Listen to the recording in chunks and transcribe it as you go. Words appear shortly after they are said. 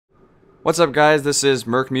What's up guys, this is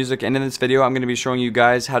Merc Music, and in this video I'm going to be showing you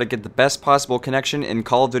guys how to get the best possible connection in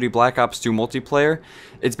Call of Duty Black Ops 2 multiplayer.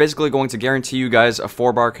 It's basically going to guarantee you guys a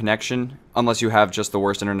 4-bar connection, unless you have just the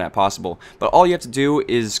worst internet possible. But all you have to do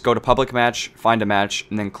is go to public match, find a match,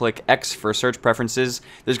 and then click X for search preferences.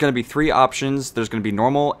 There's going to be 3 options. There's going to be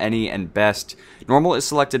normal, any, and best. Normal is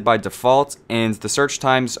selected by default, and the search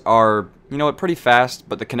times are, pretty fast,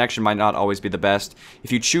 but the connection might not always be the best.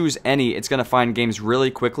 If you choose any, it's going to find games really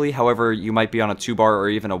quickly. However, you might be on a 2-bar or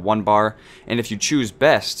even a 1-bar. And if you choose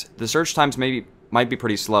best, the search times might be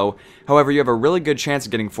pretty slow. However, you have a really good chance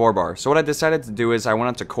of getting 4-bar. So what I decided to do is I went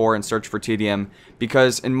onto Core and searched for TDM,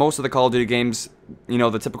 because in most of the Call of Duty games,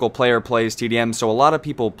 the typical player plays TDM, so a lot of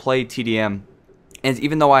people play TDM. And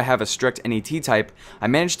even though I have a strict NET type, I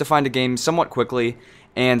managed to find a game somewhat quickly,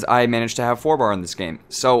 and I managed to have 4-bar in this game.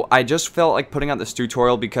 So I just felt like putting out this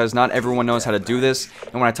tutorial because not everyone knows how to do this,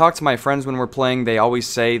 and when I talk to my friends when we're playing, they always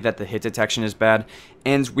say that the hit detection is bad,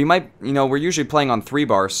 and we're usually playing on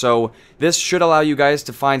 3-bar, so this should allow you guys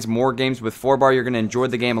to find more games with 4-bar. You're going to enjoy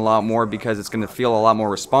the game a lot more because it's going to feel a lot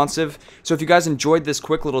more responsive. So if you guys enjoyed this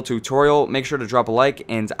quick little tutorial, make sure to drop a like,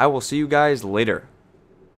 and I will see you guys later.